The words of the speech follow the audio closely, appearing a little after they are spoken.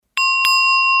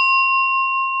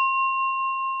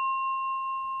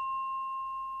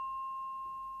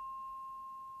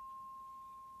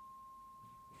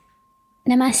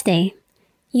Namaste.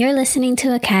 You're listening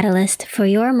to a catalyst for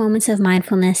your moments of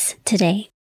mindfulness today.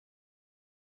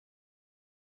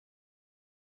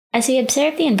 As we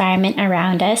observe the environment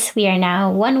around us, we are now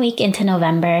 1 week into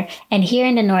November, and here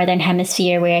in the Northern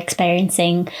Hemisphere, we're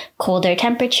experiencing colder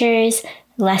temperatures,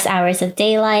 less hours of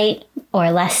daylight,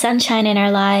 or less sunshine in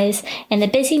our lives, and the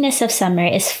busyness of summer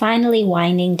is finally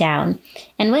winding down.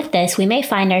 And with this, we may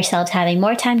find ourselves having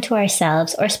more time to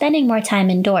ourselves or spending more time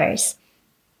indoors.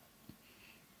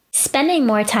 Spending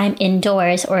more time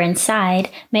indoors or inside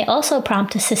may also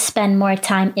prompt us to spend more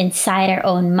time inside our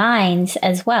own minds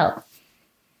as well.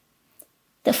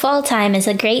 The fall time is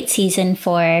a great season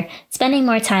for spending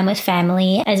more time with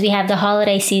family as we have the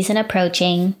holiday season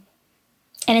approaching.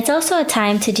 And it's also a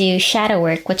time to do shadow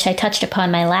work, which I touched upon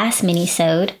my last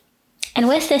mini-sode. And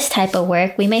with this type of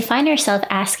work, we may find ourselves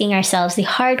asking ourselves the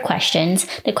hard questions,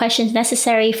 the questions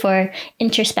necessary for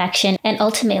introspection and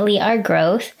ultimately our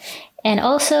growth, and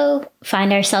also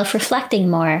find ourselves reflecting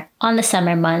more on the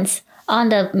summer months, on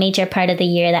the major part of the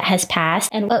year that has passed,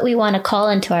 and what we want to call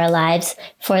into our lives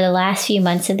for the last few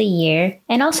months of the year,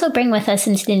 and also bring with us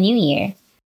into the new year.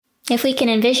 If we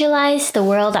can visualize the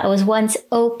world that was once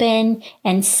open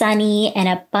and sunny and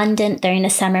abundant during the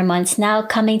summer months now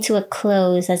coming to a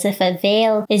close as if a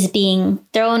veil is being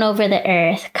thrown over the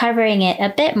earth, covering it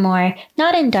a bit more,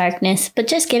 not in darkness, but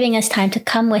just giving us time to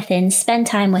come within, spend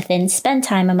time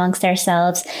amongst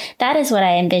ourselves, that is what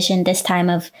I envision this time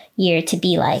of year to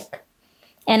be like.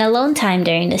 And alone time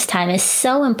during this time is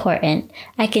so important.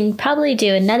 I can probably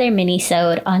do another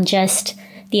mini-sode on just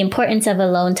the importance of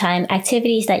alone time,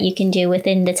 activities that you can do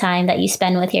within the time that you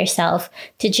spend with yourself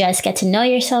to just get to know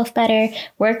yourself better,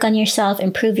 work on yourself,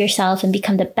 improve yourself, and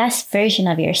become the best version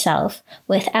of yourself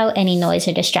without any noise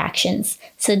or distractions.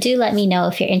 So do let me know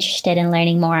if you're interested in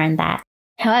learning more on that.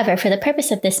 However, for the purpose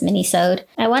of this mini-sode,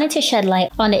 I wanted to shed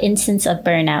light on the instance of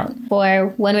burnout.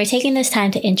 For when we're taking this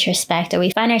time to introspect or we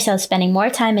find ourselves spending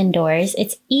more time indoors,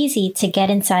 it's easy to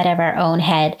get inside of our own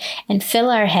head and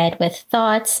fill our head with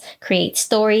thoughts, create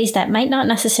stories that might not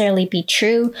necessarily be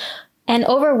true, and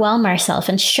overwhelm ourselves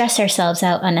and stress ourselves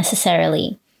out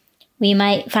unnecessarily. We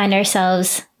might find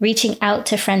ourselves reaching out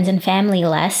to friends and family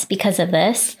less because of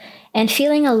this, and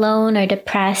feeling alone or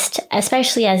depressed,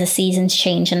 especially as the seasons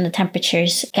change and the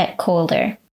temperatures get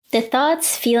colder. The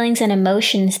thoughts, feelings, and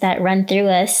emotions that run through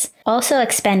us also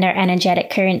expend our energetic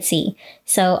currency.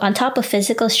 So on top of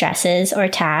physical stresses or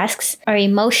tasks, our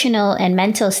emotional and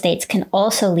mental states can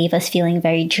also leave us feeling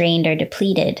very drained or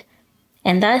depleted.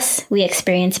 And thus, we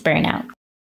experience burnout.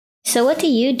 So what do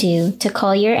you do to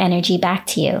call your energy back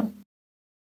to you?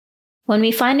 When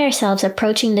we find ourselves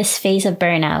approaching this phase of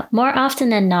burnout, more often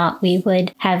than not, we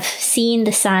would have seen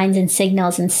the signs and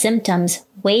signals and symptoms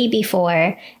way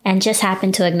before and just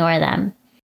happen to ignore them.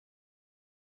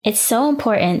 It's so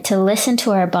important to listen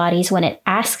to our bodies when it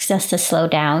asks us to slow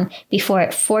down before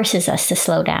it forces us to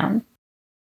slow down.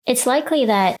 It's likely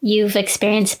that you've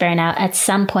experienced burnout at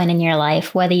some point in your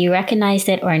life, whether you recognized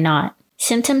it or not.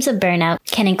 Symptoms of burnout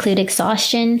can include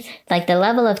exhaustion, like the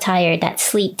level of tired that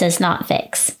sleep does not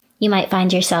fix. You might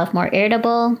find yourself more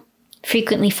irritable,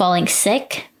 frequently falling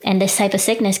sick, and this type of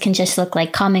sickness can just look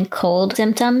like common cold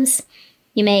symptoms.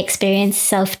 You may experience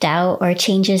self-doubt or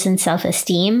changes in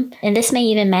self-esteem, and this may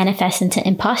even manifest into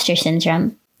imposter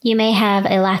syndrome. You may have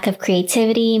a lack of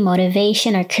creativity,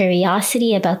 motivation, or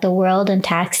curiosity about the world and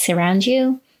tasks around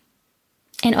you.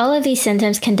 And all of these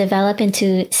symptoms can develop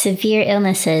into severe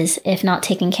illnesses if not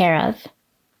taken care of.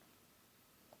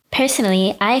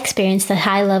 Personally, I experienced a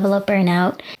high level of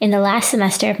burnout in the last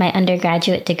semester of my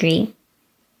undergraduate degree.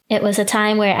 It was a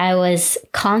time where I was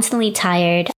constantly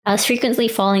tired, I was frequently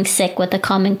falling sick with a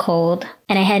common cold,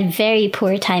 and I had very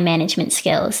poor time management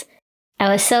skills. I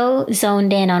was so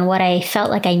zoned in on what I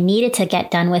felt like I needed to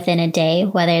get done within a day,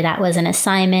 whether that was an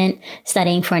assignment,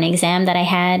 studying for an exam that I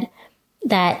had,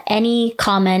 that any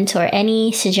comment or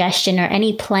any suggestion or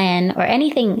any plan or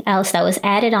anything else that was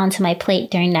added onto my plate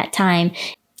during that time,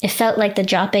 it felt like the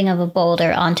dropping of a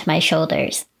boulder onto my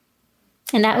shoulders.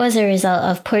 And that was a result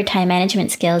of poor time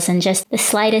management skills and just the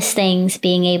slightest things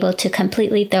being able to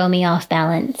completely throw me off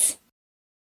balance.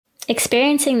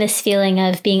 Experiencing this feeling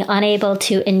of being unable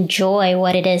to enjoy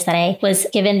what it is that I was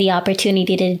given the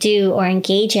opportunity to do or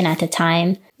engage in at the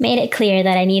time made it clear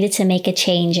that I needed to make a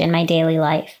change in my daily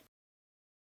life.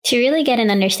 To really get an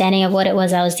understanding of what it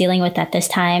was I was dealing with at this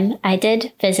time, I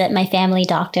did visit my family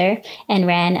doctor and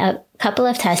ran a couple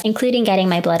of tests, including getting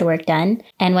my blood work done.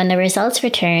 And when the results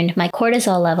returned, my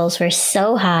cortisol levels were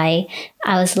so high,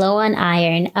 I was low on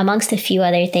iron, amongst a few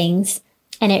other things,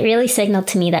 and it really signaled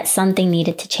to me that something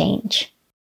needed to change.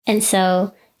 And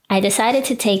so I decided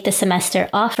to take the semester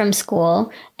off from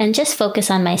school and just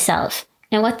focus on myself.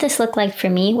 And what this looked like for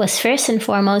me was first and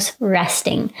foremost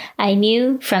resting. I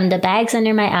knew from the bags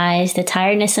under my eyes, the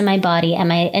tiredness of my body, and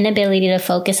my inability to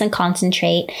focus and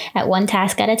concentrate at one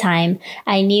task at a time,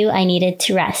 I knew I needed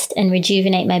to rest and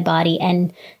rejuvenate my body.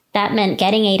 And that meant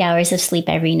getting 8 hours of sleep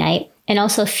every night and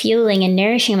also fueling and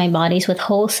nourishing my bodies with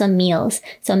wholesome meals.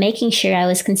 So making sure I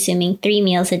was consuming 3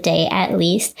 meals a day at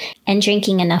least and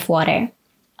drinking enough water,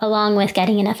 along with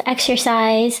getting enough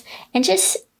exercise and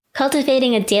just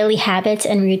cultivating a daily habits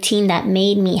and routine that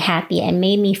made me happy and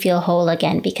made me feel whole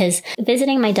again. Because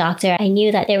visiting my doctor, I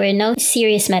knew that there were no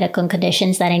serious medical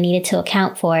conditions that I needed to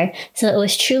account for. So it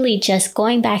was truly just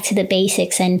going back to the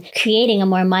basics and creating a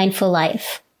more mindful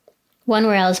life. One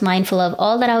where I was mindful of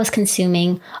all that I was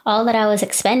consuming, all that I was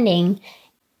expending,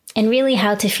 and really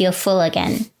how to feel full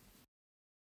again.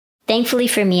 Thankfully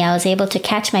for me, I was able to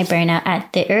catch my burnout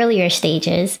at the earlier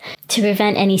stages to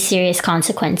prevent any serious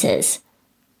consequences.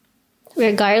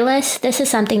 Regardless, this is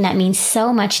something that means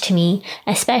so much to me,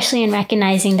 especially in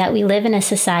recognizing that we live in a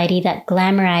society that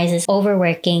glamorizes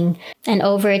overworking and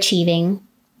overachieving,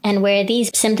 and where these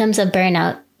symptoms of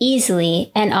burnout easily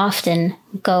and often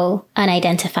go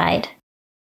unidentified.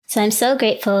 So I'm so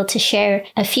grateful to share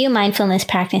a few mindfulness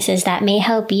practices that may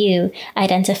help you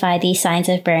identify these signs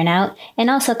of burnout and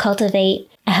also cultivate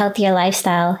a healthier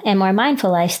lifestyle and more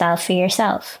mindful lifestyle for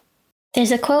yourself.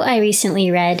 There's a quote I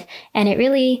recently read, and it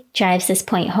really drives this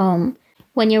point home.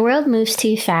 When your world moves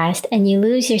too fast and you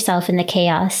lose yourself in the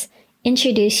chaos,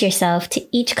 introduce yourself to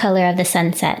each color of the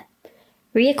sunset.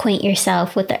 Reacquaint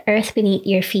yourself with the earth beneath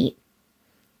your feet.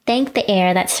 Thank the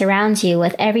air that surrounds you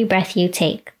with every breath you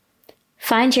take.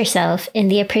 Find yourself in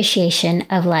the appreciation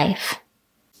of life.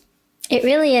 It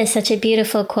really is such a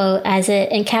beautiful quote as it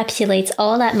encapsulates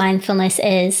all that mindfulness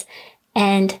is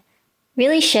and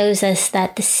really shows us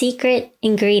that the secret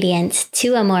ingredients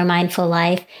to a more mindful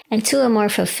life and to a more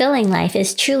fulfilling life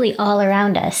is truly all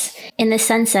around us, in the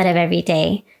sunset of every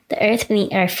day, the earth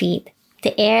beneath our feet,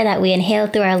 the air that we inhale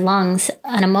through our lungs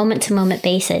on a moment-to-moment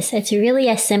basis. It's really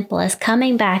as simple as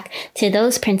coming back to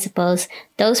those principles,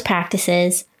 those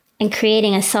practices, and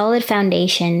creating a solid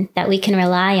foundation that we can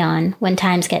rely on when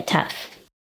times get tough.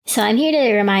 So I'm here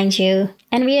to remind you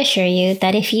and reassure you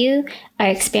that if you are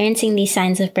experiencing these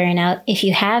signs of burnout, if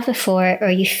you have before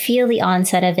or you feel the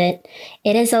onset of it,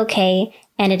 it is okay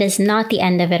and it is not the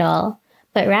end of it all,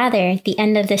 but rather the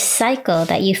end of this cycle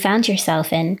that you found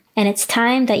yourself in. And it's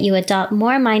time that you adopt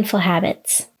more mindful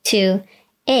habits to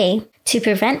A, to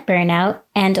prevent burnout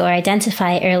and or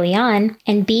identify it early on,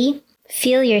 and B,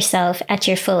 feel yourself at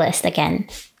your fullest again.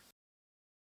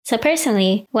 So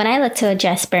personally, when I look to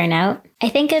address burnout, I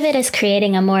think of it as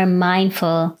creating a more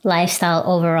mindful lifestyle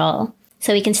overall.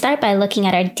 So we can start by looking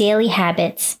at our daily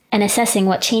habits and assessing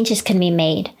what changes can be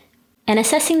made, and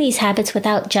assessing these habits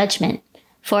without judgment,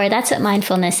 for that's what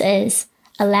mindfulness is,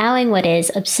 allowing what is,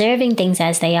 observing things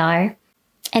as they are,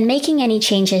 and making any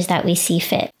changes that we see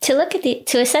fit.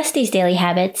 To assess these daily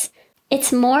habits,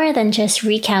 it's more than just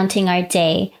recounting our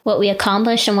day, what we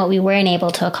accomplished and what we weren't able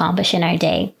to accomplish in our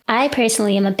day. I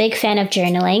personally am a big fan of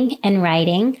journaling and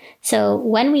writing, so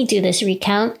when we do this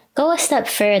recount, go a step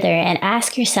further and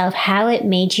ask yourself how it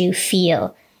made you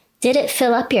feel. Did it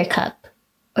fill up your cup?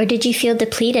 Or did you feel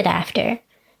depleted after?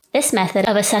 This method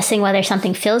of assessing whether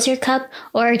something fills your cup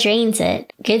or drains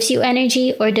it, gives you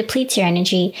energy or depletes your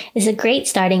energy, is a great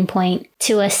starting point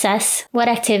to assess what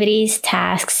activities,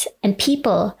 tasks, and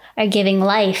people are giving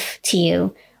life to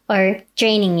you or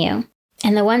draining you.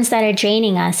 And the ones that are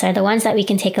draining us are the ones that we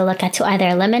can take a look at to either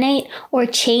eliminate or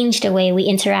change the way we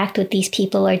interact with these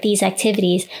people or these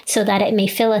activities so that it may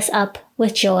fill us up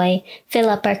with joy, fill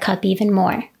up our cup even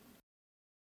more.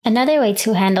 Another way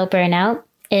to handle burnout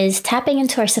is tapping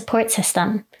into our support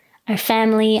system, our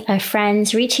family, our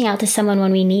friends, reaching out to someone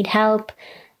when we need help,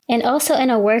 and also in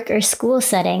a work or school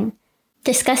setting,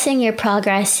 discussing your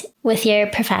progress with your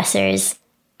professors,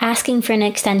 asking for an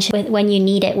extension when you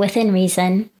need it within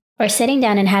reason, or sitting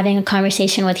down and having a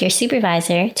conversation with your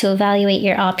supervisor to evaluate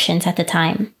your options at the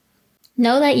time.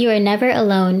 Know that you are never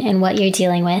alone in what you're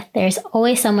dealing with. There's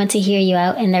always someone to hear you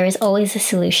out, and there is always a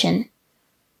solution.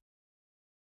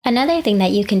 Another thing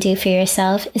that you can do for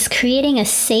yourself is creating a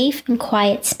safe and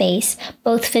quiet space,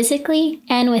 both physically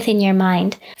and within your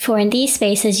mind. For in these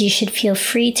spaces, you should feel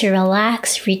free to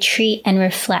relax, retreat, and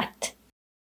reflect.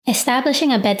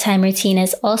 Establishing a bedtime routine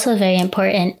is also very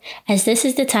important, as this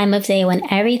is the time of day when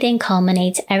everything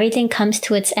culminates, everything comes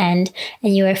to its end,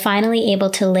 and you are finally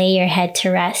able to lay your head to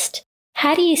rest.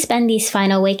 How do you spend these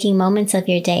final waking moments of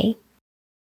your day?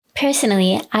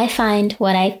 Personally, I find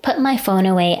when I put my phone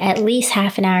away at least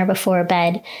half an hour before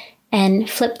bed and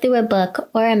flip through a book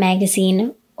or a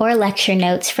magazine or lecture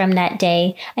notes from that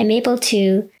day, I'm able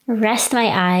to rest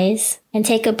my eyes and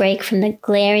take a break from the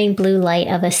glaring blue light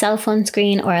of a cell phone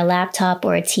screen or a laptop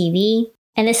or a TV.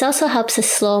 And this also helps to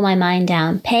slow my mind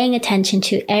down, paying attention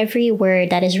to every word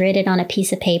that is written on a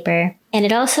piece of paper. And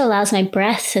it also allows my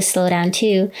breath to slow down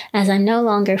too, as I'm no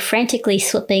longer frantically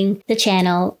flipping the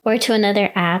channel or to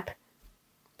another app,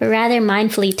 but rather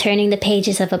mindfully turning the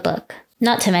pages of a book.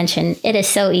 Not to mention, it is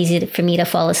so easy for me to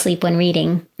fall asleep when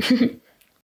reading.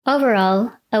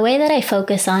 Overall, a way that I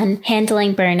focus on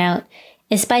handling burnout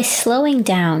is by slowing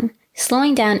down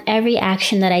every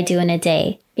action that I do in a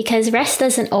day, because rest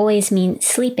doesn't always mean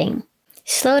sleeping.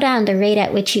 Slow down the rate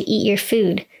at which you eat your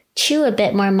food, chew a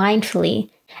bit more mindfully,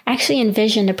 actually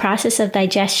envision the process of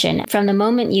digestion from the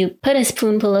moment you put a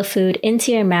spoonful of food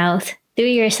into your mouth, through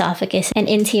your esophagus, and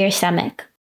into your stomach.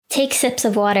 Take sips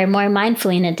of water more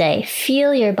mindfully in a day.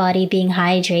 Feel your body being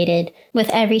hydrated with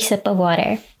every sip of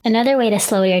water. Another way to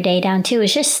slow your day down too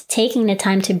is just taking the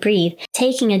time to breathe,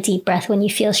 taking a deep breath when you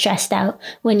feel stressed out,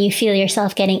 when you feel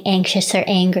yourself getting anxious or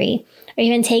angry, or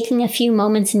even taking a few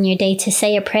moments in your day to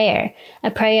say a prayer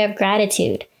of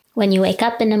gratitude. When you wake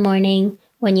up in the morning,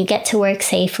 when you get to work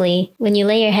safely, when you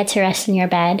lay your head to rest in your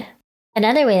bed.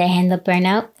 Another way to handle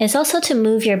burnout is also to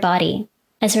move your body.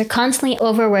 As we're constantly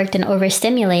overworked and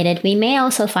overstimulated, we may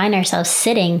also find ourselves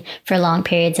sitting for long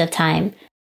periods of time.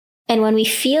 And when we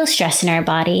feel stress in our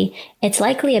body, it's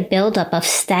likely a buildup of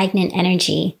stagnant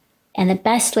energy. And the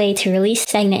best way to release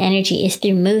stagnant energy is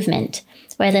through movement,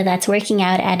 whether that's working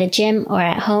out at a gym or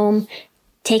at home,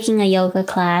 taking a yoga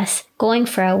class, going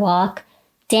for a walk,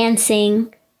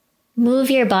 dancing. Move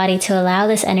your body to allow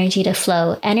this energy to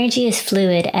flow. Energy is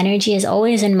fluid. Energy is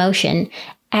always in motion,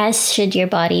 as should your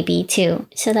body be too,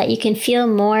 so that you can feel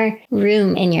more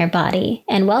room in your body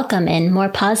and welcome in more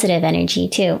positive energy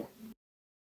too.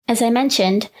 As I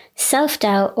mentioned,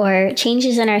 self-doubt or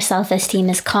changes in our self-esteem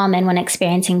is common when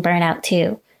experiencing burnout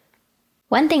too.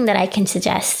 One thing that I can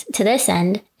suggest to this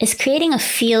end is creating a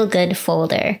feel-good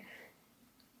folder.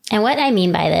 And what I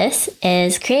mean by this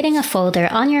is creating a folder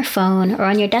on your phone or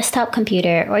on your desktop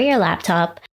computer or your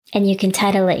laptop, and you can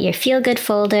title it your feel-good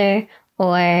folder,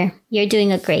 or you're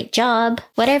doing a great job,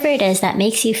 whatever it is that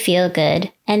makes you feel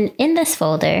good. And in this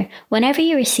folder, whenever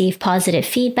you receive positive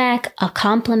feedback, a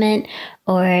compliment,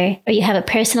 or you have a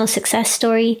personal success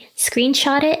story,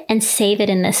 screenshot it and save it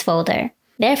in this folder.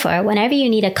 Therefore, whenever you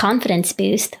need a confidence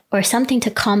boost or something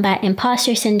to combat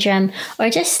imposter syndrome or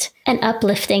just an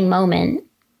uplifting moment,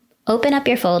 open up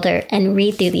your folder and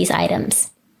read through these items.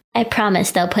 I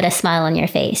promise they'll put a smile on your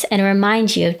face and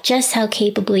remind you of just how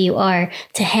capable you are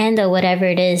to handle whatever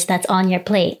it is that's on your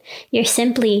plate. You're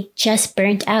simply just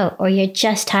burnt out, or you're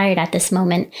just tired at this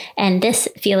moment, and this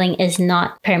feeling is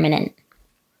not permanent.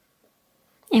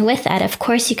 And with that, of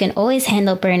course, you can always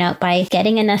handle burnout by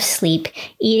getting enough sleep,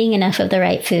 eating enough of the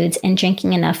right foods, and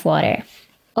drinking enough water.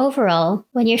 Overall,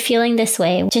 when you're feeling this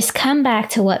way, just come back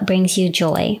to what brings you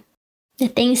joy. The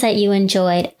things that you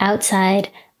enjoyed outside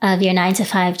of your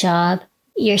 9-to-5 job,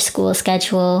 your school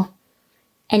schedule,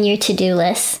 and your to-do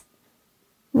list.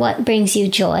 What brings you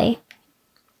joy?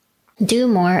 Do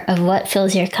more of what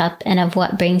fills your cup and of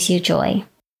what brings you joy.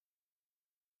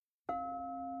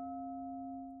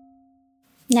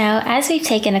 Now, as we've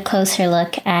taken a closer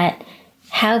look at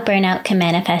how burnout can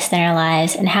manifest in our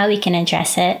lives and how we can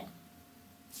address it,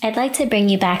 I'd like to bring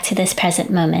you back to this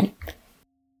present moment.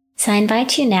 So I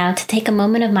invite you now to take a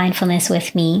moment of mindfulness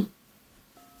with me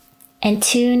and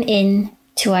tune in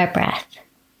to our breath,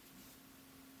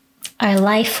 our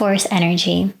life force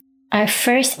energy, our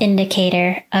first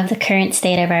indicator of the current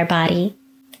state of our body,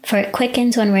 for it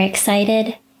quickens when we're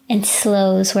excited and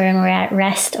slows when we're at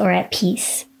rest or at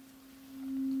peace.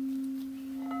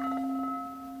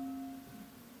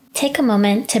 Take a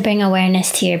moment to bring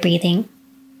awareness to your breathing.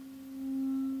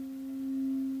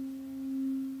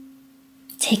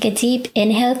 Take a deep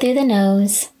inhale through the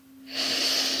nose.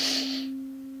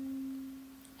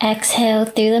 Exhale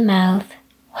through the mouth.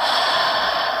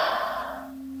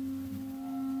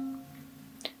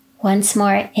 Once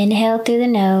more, inhale through the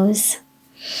nose.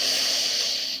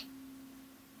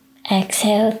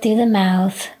 Exhale through the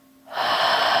mouth.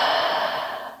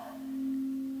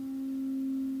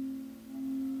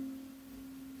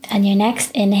 On your next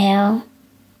inhale,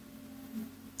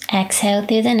 exhale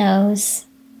through the nose.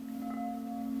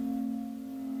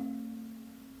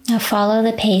 Now follow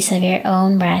the pace of your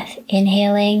own breath,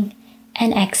 inhaling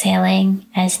and exhaling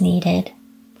as needed.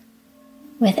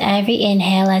 With every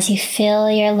inhale, as you fill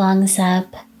your lungs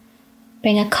up,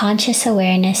 Bring a conscious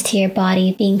awareness to your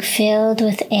body being filled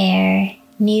with air,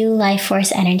 new life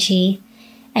force energy,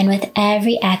 and with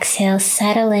every exhale,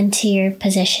 settle into your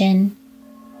position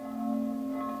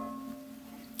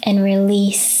and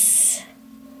release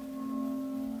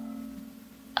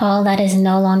all that is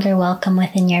no longer welcome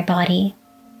within your body.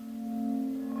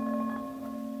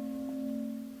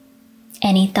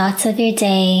 Any thoughts of your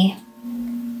day,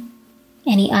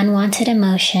 any unwanted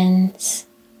emotions,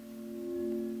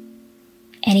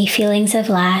 any feelings of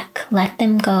lack, let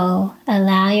them go.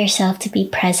 Allow yourself to be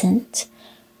present.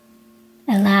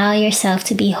 Allow yourself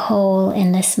to be whole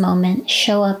in this moment.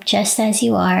 Show up just as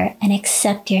you are and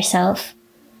accept yourself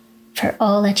for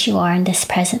all that you are in this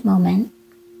present moment.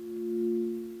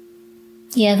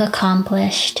 You have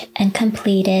accomplished and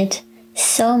completed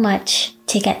so much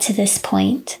to get to this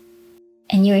point,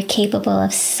 and you are capable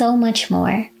of so much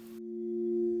more.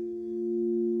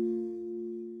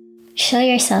 Show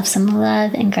yourself some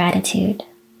love and gratitude.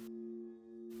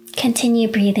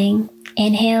 Continue breathing,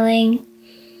 inhaling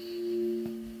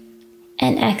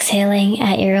and exhaling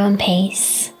at your own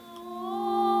pace.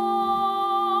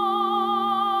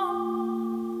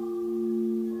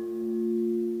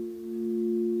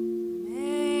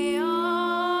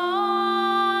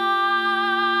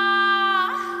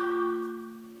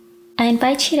 I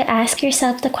invite you to ask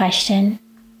yourself the question,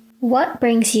 what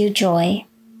brings you joy?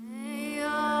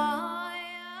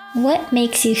 What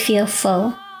makes you feel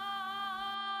full?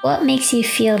 What makes you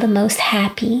feel the most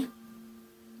happy?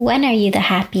 When are you the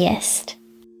happiest?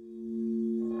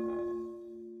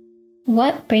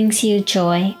 What brings you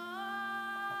joy?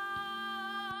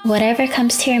 Whatever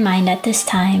comes to your mind at this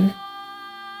time,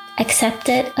 accept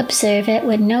it, observe it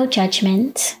with no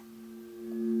judgment.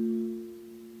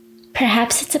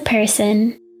 Perhaps it's a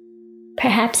person,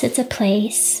 perhaps it's a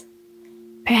place,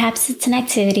 perhaps it's an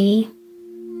activity.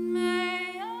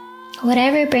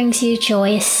 Whatever brings you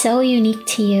joy is so unique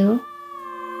to you.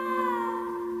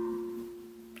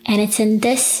 And it's in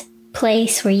this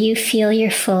place where you feel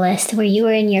your fullest, where you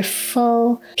are in your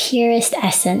full, purest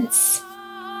essence.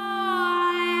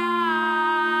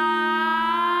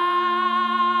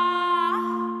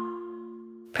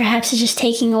 Perhaps it's just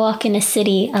taking a walk in a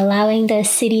city, allowing the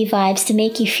city vibes to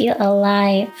make you feel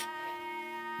alive.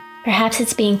 Perhaps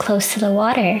it's being close to the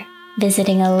water,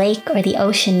 visiting a lake or the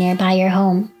ocean nearby your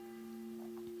home.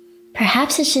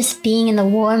 Perhaps it's just being in the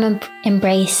warm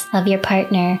embrace of your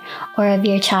partner or of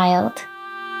your child.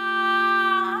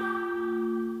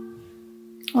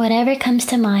 Whatever comes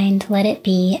to mind, let it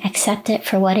be, accept it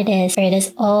for what it is, for it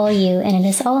is all you and it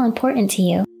is all important to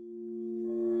you.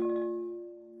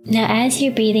 Now, as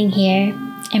you're breathing here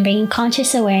and bringing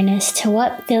conscious awareness to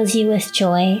what fills you with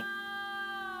joy,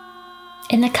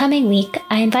 in the coming week,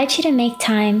 I invite you to make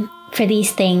time for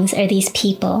these things or these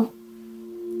people.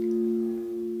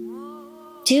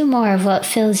 Do more of what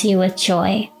fills you with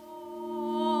joy.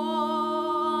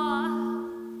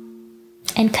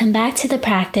 And come back to the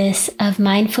practice of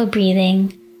mindful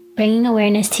breathing, bringing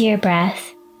awareness to your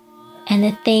breath, and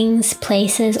the things,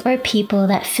 places, or people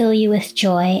that fill you with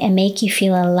joy and make you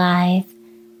feel alive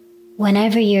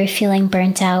whenever you're feeling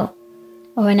burnt out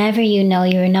or whenever you know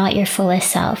you're not your fullest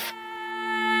self.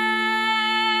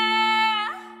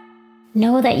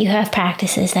 Know that you have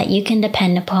practices that you can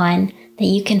depend upon, that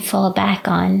you can fall back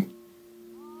on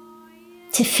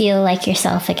to feel like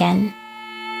yourself again.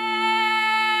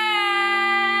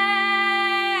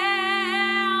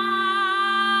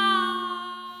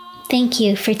 Thank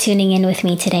you for tuning in with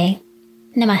me today.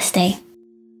 Namaste.